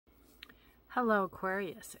Hello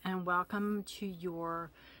Aquarius, and welcome to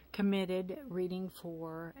your committed reading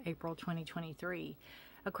for April 2023.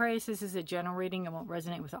 Aquarius, this is a general reading. It won't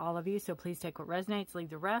resonate with all of you, so please take what resonates, leave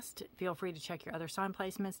the rest. Feel free to check your other sign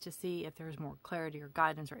placements to see if there's more clarity or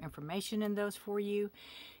guidance or information in those for you.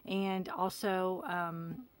 And also,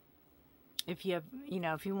 if you have,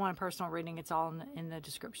 if you want a personal reading, it's all in the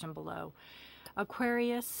description below.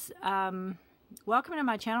 Aquarius, welcome to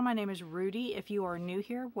my channel. My name is Rudy. If you are new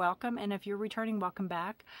here, welcome. And if you're returning, welcome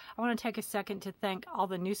back. I want to take a second to thank all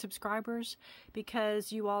the new subscribers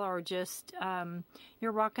because you all are just,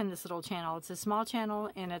 you're rocking this little channel. It's a small channel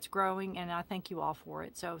and it's growing, and I thank you all for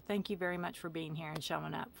it. So thank you very much for being here and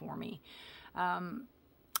showing up for me.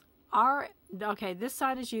 Okay, this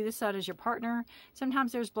side is you, this side is your partner.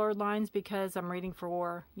 Sometimes there's blurred lines because I'm reading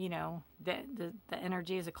for, the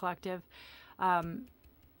energy as a collective.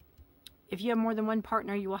 If you have more than one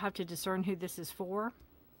partner, you will have to discern who this is for.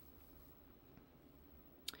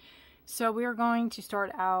 So we are going to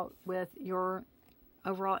start out with your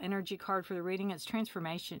overall energy card for the reading. It's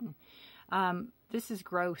transformation. This is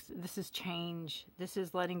growth. This is change. This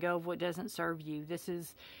is letting go of what doesn't serve you. This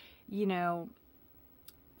is,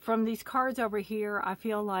 from these cards over here, I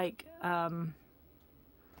feel like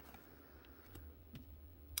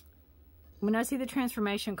when I see the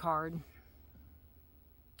transformation card,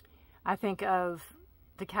 I think of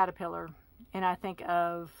the caterpillar, and I think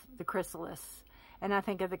of the chrysalis, and I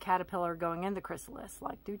think of the caterpillar going in the chrysalis,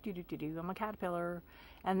 like, I'm a caterpillar.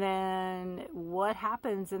 And then what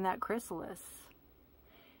happens in that chrysalis?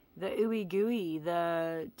 The ooey gooey,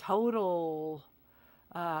 the total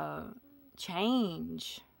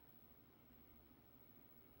change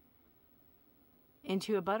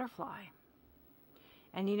into a butterfly.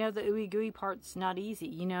 And the ooey gooey part's not easy.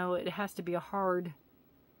 It has to be a hard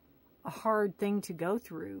thing to go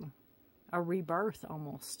through, a rebirth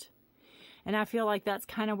almost. And I feel like that's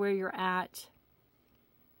kind of where you're at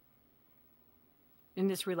in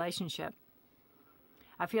this relationship.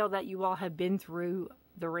 I feel that you all have been through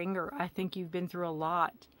the ringer. I think you've been through a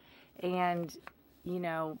lot, and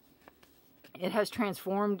it has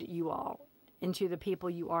transformed you all into the people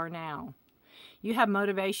you are now. You have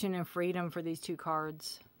motivation and freedom for these two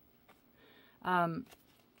cards.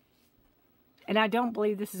 And I don't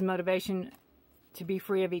believe this is motivation to be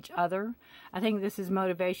free of each other. I think this is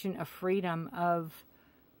motivation of freedom of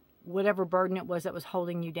whatever burden it was that was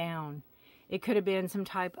holding you down. It could have been some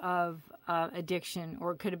type of addiction,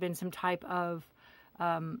 or it could have been some type of,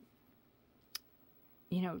 somebody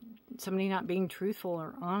not being truthful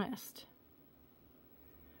or honest.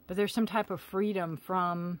 But there's some type of freedom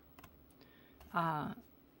from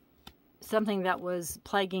something that was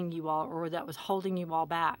plaguing you all, or that was holding you all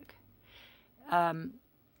back. And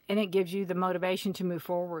it gives you the motivation to move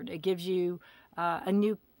forward. It gives you a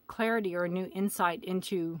new clarity or a new insight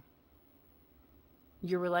into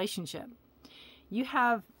your relationship. You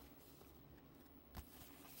have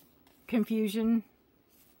confusion,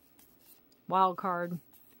 wild card,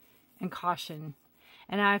 and caution.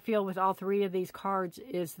 And I feel with all three of these cards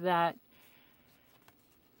is that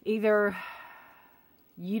either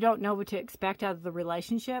you don't know what to expect out of the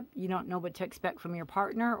relationship, you don't know what to expect from your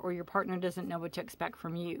partner, or your partner doesn't know what to expect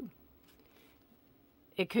from you.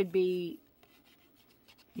 It could be,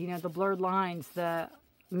 the blurred lines, the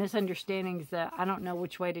misunderstandings, that I don't know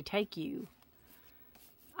which way to take you.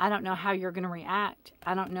 I don't know how you're going to react.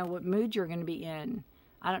 I don't know what mood you're going to be in.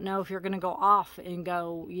 I don't know if you're going to go off and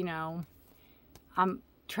go, I'm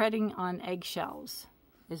treading on eggshells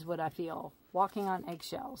is what I feel. Walking on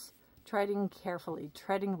eggshells. Treading carefully,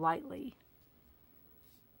 treading lightly.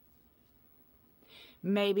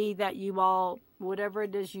 Maybe that you all, whatever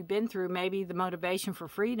it is you've been through, maybe the motivation for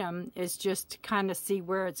freedom is just to kind of see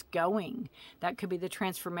where it's going. That could be the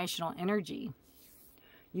transformational energy.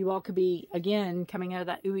 You all could be, again, coming out of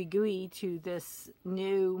that ooey gooey to this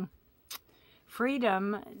new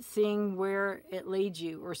freedom, seeing where it leads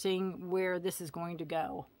you, or seeing where this is going to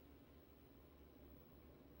go.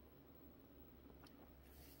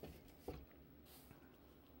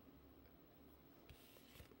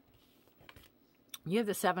 You have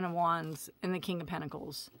the Seven of Wands and the King of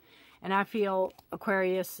Pentacles. And I feel,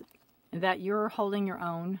 Aquarius, that you're holding your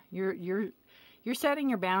own. You're setting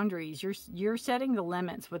your boundaries. You're setting the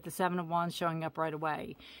limits with the Seven of Wands showing up right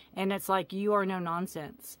away. And it's like you are no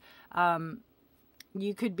nonsense.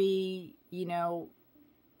 You could be,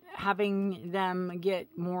 having them get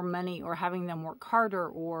more money, or having them work harder,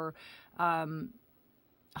 or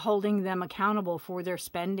holding them accountable for their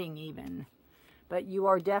spending even. But you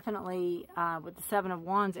are definitely, with the Seven of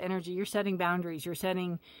Wands energy, you're setting boundaries. You're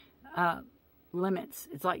setting limits.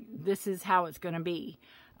 It's like, this is how it's going to be.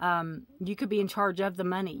 You could be in charge of the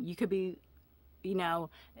money. You could be, you know,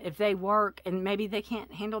 if they work and maybe they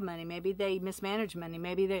can't handle money, maybe they mismanage money,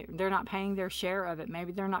 maybe they're not paying their share of it,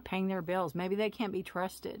 maybe they're not paying their bills, maybe they can't be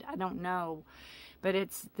trusted. I don't know. But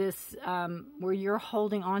it's this where you're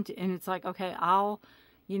holding on to, and it's like, okay,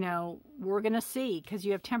 you know, we're going to see, because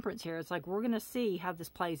you have Temperance here. It's like, we're going to see how this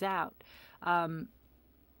plays out.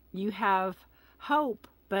 You have hope,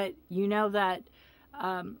 but you know that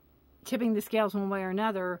tipping the scales one way or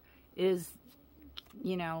another is,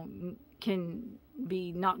 you know, can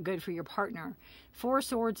be not good for your partner. Four of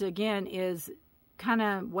Swords, again, is kind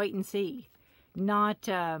of wait and see. Not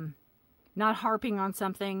harping on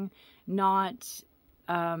something, not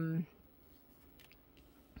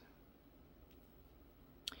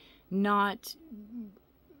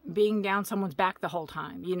being down someone's back the whole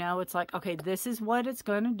time. You know, it's like, okay, this is what it's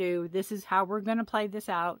going to do. This is how we're going to play this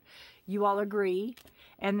out. You all agree,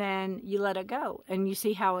 and then you let it go, and you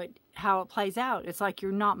see how it plays out. It's like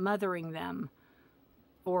you're not mothering them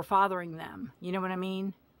or fathering them. You know what I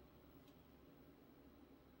mean?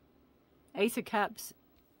 Ace of Cups.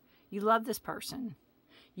 You love this person.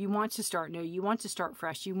 You want to start new. You want to start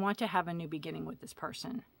fresh. You want to have a new beginning with this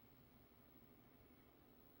person.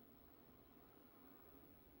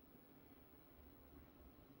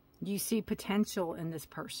 You see potential in this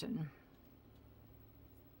person.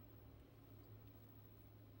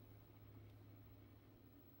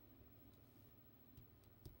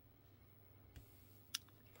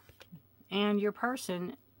 And your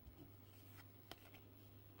person,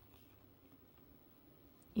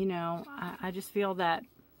 you know, I just feel that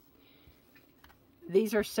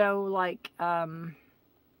these are so like,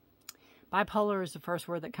 bipolar is the first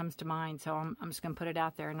word that comes to mind, so I'm just going to put it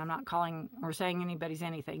out there, and I'm not calling or saying anybody's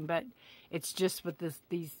anything, but it's just with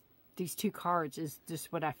these two cards is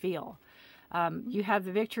just what I feel. You have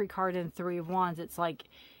the Victory card and Three of Wands. It's like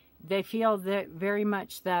they feel that very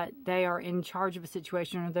much that they are in charge of a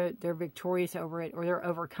situation, or they're victorious over it, or they're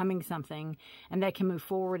overcoming something, and they can move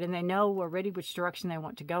forward, and they know already which direction they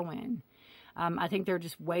want to go in. I think they're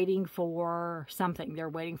just waiting for something. They're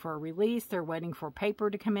waiting for a release. They're waiting for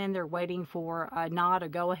paper to come in. They're waiting for a nod, a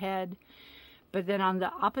go-ahead. But then on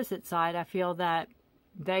the opposite side, I feel that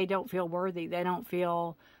they don't feel worthy. They don't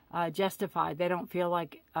feel justified. They don't feel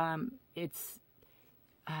like it's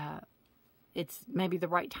maybe the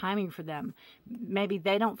right timing for them. Maybe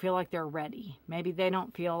they don't feel like they're ready. Maybe they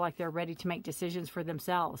don't feel like they're ready to make decisions for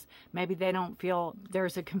themselves. Maybe they don't feel,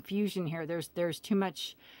 there's a confusion here. There's too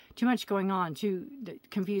much going on, too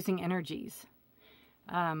confusing energies.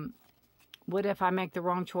 What if I make the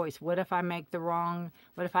wrong choice? What if I pick the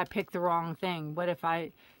wrong thing? What if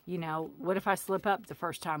I slip up the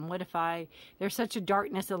first time? There's such a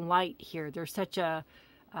darkness and light here. There's such a,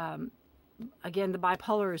 again, the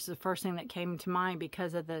bipolar is the first thing that came to mind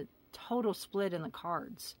because of the total split in the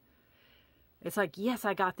cards. It's like, yes,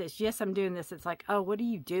 I got this. Yes, I'm doing this. It's like, oh, what are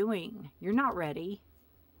you doing? You're not ready.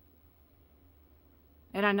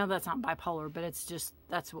 And I know that's not bipolar, but it's just,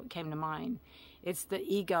 that's what came to mind. It's the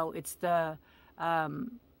ego. It's the,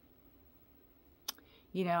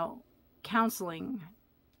 counseling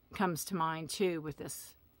comes to mind too with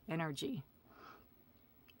this energy.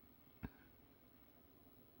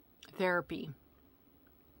 Therapy.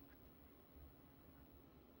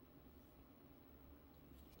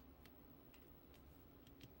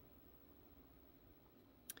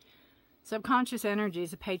 Subconscious energy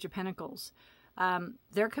is a Page of Pentacles.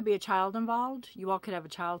 There could be a child involved. You all could have a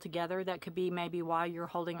child together. That could be maybe why you're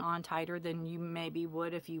holding on tighter than you maybe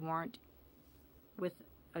would if you weren't with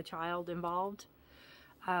a child involved.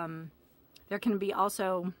 There can be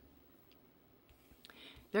also,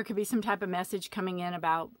 there could be some type of message coming in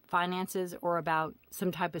about finances or about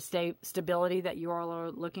some type of stability that you all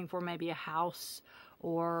are looking for. Maybe a house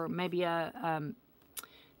or maybe an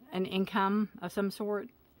income of some sort.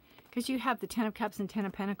 Because you have the Ten of Cups and Ten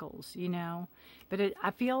of Pentacles, you know. But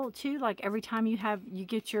I feel, too, like every time you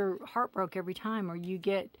get your heart broke every time, or you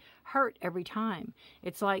get hurt every time.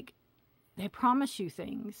 It's like they promise you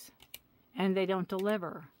things, and they don't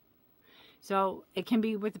deliver. So it can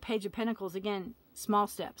be with the Page of Pentacles, again, small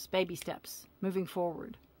steps, baby steps, moving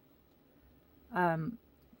forward.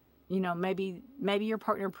 Maybe your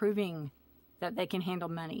partner proving that they can handle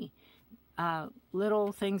money.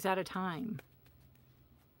 Little things at a time.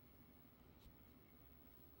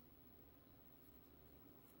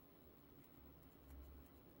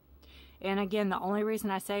 And again, the only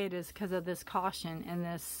reason I say it is because of this caution and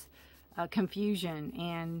this confusion.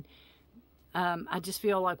 And I just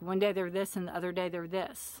feel like one day they're this and the other day they're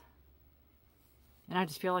this. And I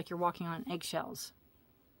just feel like you're walking on eggshells.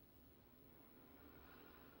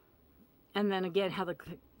 And then again, how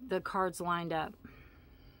the cards lined up.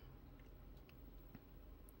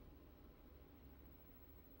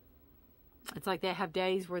 It's like they have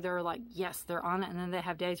days where they're like, yes, they're on it. And then they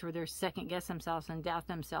have days where they're second guess themselves and doubt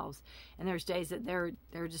themselves. And there's days that they're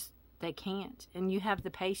just, they can't. And you have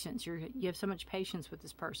the patience. You have so much patience with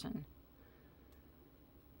this person.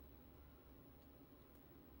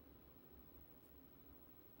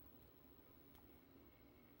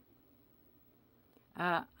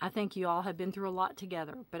 I think you all have been through a lot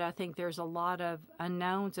together, but I think there's a lot of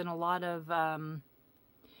unknowns and a lot of,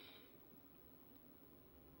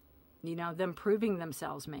 you know, them proving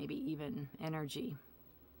themselves, maybe even energy.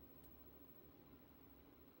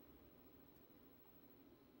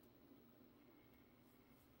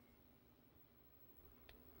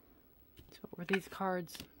 So what were these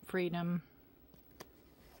cards? Freedom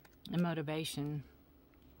and motivation.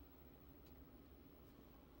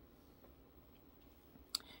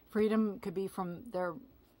 Freedom could be from their,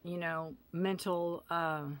 you know, mental,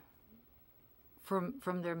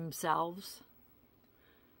 from themselves,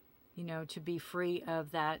 you know, to be free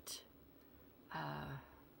of that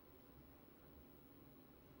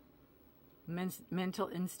mental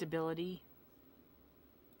instability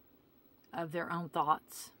of their own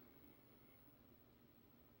thoughts.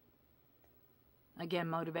 Again,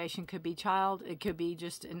 motivation could be child. It could be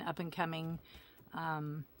just an up-and-coming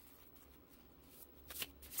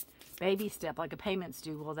baby step, like a payment's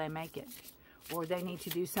due. Will they make it? Or they need to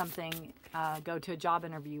do something, go to a job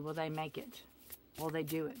interview. Will they make it? Will they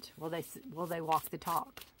do it? Will they walk the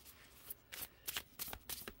talk?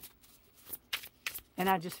 And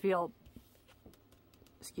I just feel,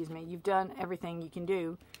 excuse me, you've done everything you can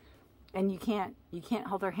do, and you can't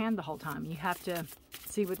hold their hand the whole time. You have to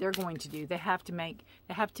see what they're going to do. They have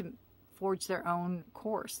to forge their own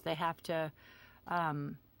course. They have to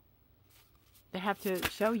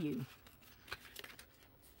show you.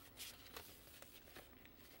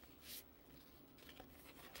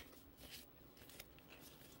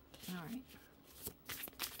 All right.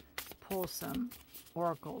 Let's pull some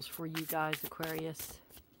oracles for you guys, Aquarius.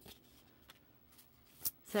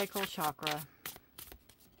 Sacral chakra.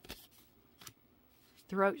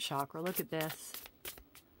 Throat chakra. Look at this.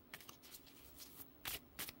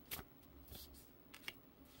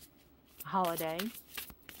 Holiday.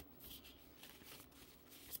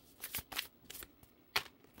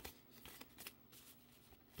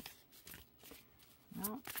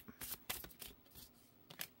 Well,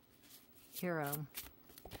 hero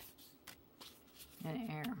and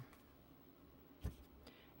air.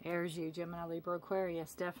 Air's you, Gemini, Libra,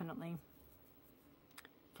 Aquarius, definitely.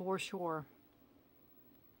 For sure.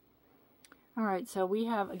 All right, so we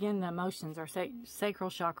have, again, the emotions, our sacral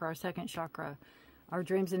chakra, our second chakra, our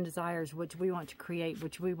dreams and desires, what do we want to create,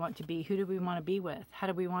 what do we want to be, who do we want to be with, how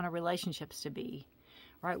do we want our relationships to be,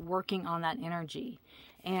 right? Working on that energy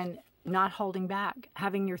and not holding back,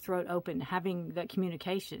 having your throat open, having that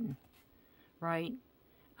communication, right?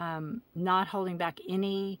 Not holding back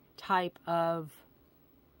any type of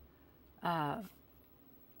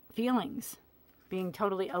feelings, being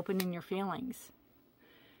totally open in your feelings.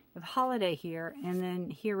 With holiday here, and then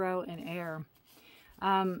hero and air.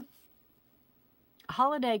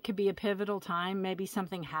 Holiday could be a pivotal time. Maybe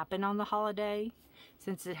something happened on the holiday,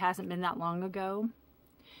 since it hasn't been that long ago.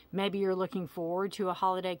 Maybe you're looking forward to a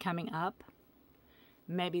holiday coming up.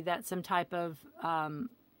 Maybe that's some type of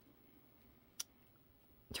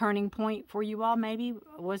turning point for you all. Maybe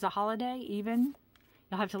was a holiday even.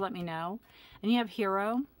 You'll have to let me know. And you have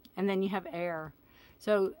hero, and then you have air.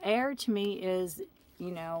 So air to me is,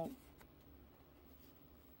 you know,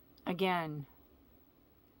 again,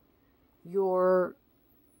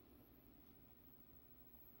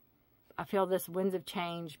 I feel this winds of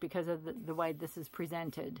change because of the way this is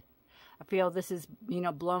presented. I feel this is, you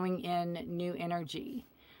know, blowing in new energy.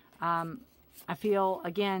 I feel,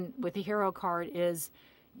 again, with the hero card is,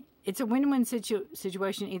 it's a win-win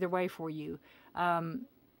situation either way for you. I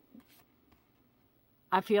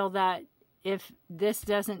feel that if this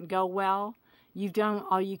doesn't go well, you've done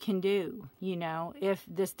all you can do, you know. If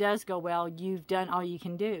this does go well, you've done all you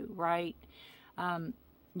can do, right?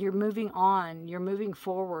 You're moving on. You're moving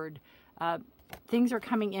forward. Things are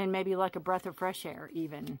coming in maybe like a breath of fresh air,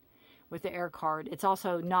 even, with the air card. It's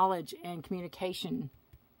also knowledge and communication.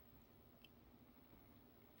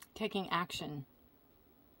 Taking action.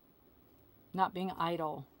 Not being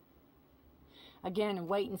idle. Again,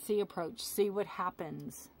 wait and see approach. See what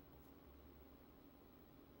happens.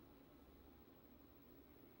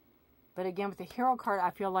 But again, with the hero card, I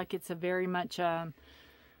feel like it's a very much a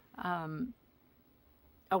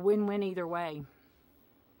win-win either way.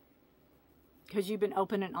 because you've been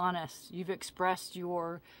open and honest. You've expressed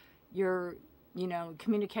your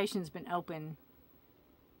communication's been open.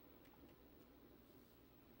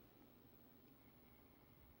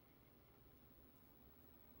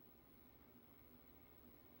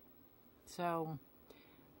 So,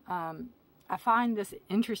 I find this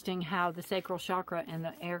interesting how the sacral chakra and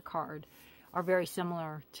the air card are very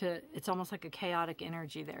similar to, it's almost like a chaotic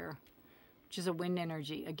energy there, which is a wind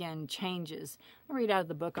energy. Again, changes. I'll read out of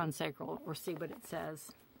the book on sacral or see what it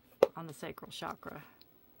says on the sacral chakra.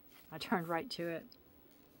 I turned right to it.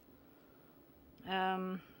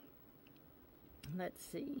 Let's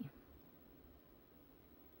see.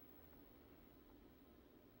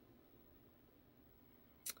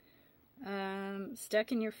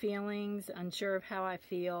 Stuck in your feelings, unsure of how I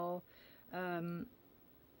feel.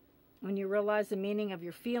 When you realize the meaning of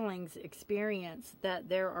your feelings, experience that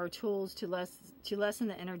there are tools to lessen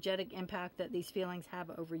the energetic impact that these feelings have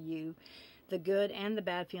over you. The good and the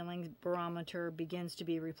bad feelings barometer begins to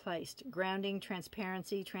be replaced. Grounding,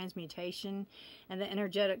 transparency, transmutation, and the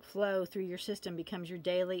energetic flow through your system becomes your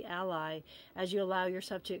daily ally as you allow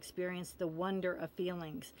yourself to experience the wonder of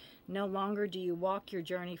feelings. No longer do you walk your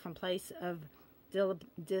journey from place of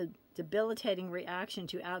debilitating reaction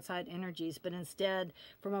to outside energies, but instead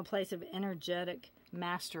from a place of energetic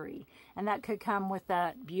mastery. And that could come with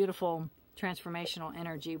that beautiful transformational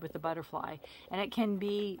energy with the butterfly. And it can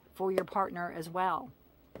be for your partner as well.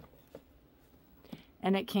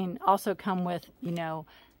 And it can also come with, your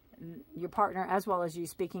partner as well as you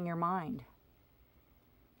speaking your mind.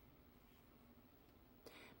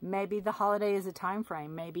 Maybe the holiday is a time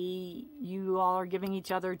frame. Maybe you all are giving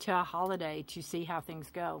each other to a holiday to see how things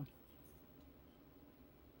go.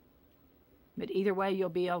 But either way, you'll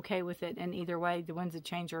be okay with it. And either way, the winds of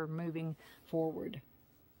change are moving forward.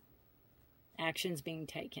 Actions being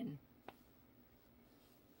taken.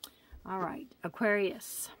 All right,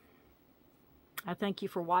 Aquarius. I thank you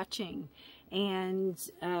for watching. And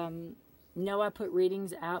know I put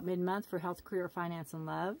readings out mid-month for health, career, finance, and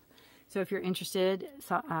love. So if you're interested,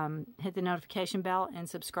 hit the notification bell and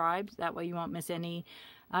subscribe. That way you won't miss any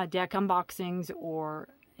deck unboxings or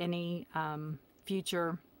any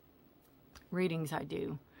future readings I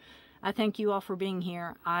do. I thank you all for being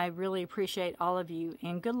here. I really appreciate all of you,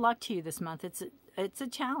 and good luck to you this month. It's a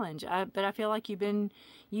challenge, but I feel like you've been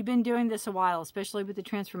doing this a while, especially with the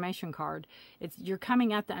transformation card. You're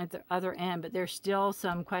coming at the other end, but there's still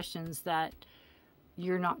some questions that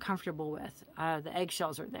you're not comfortable with. The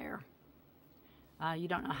eggshells are there. You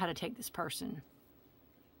don't know how to take this person.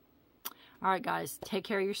 All right, guys, take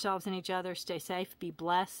care of yourselves and each other. Stay safe. Be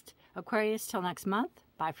blessed. Aquarius, till next month.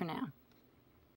 Bye for now.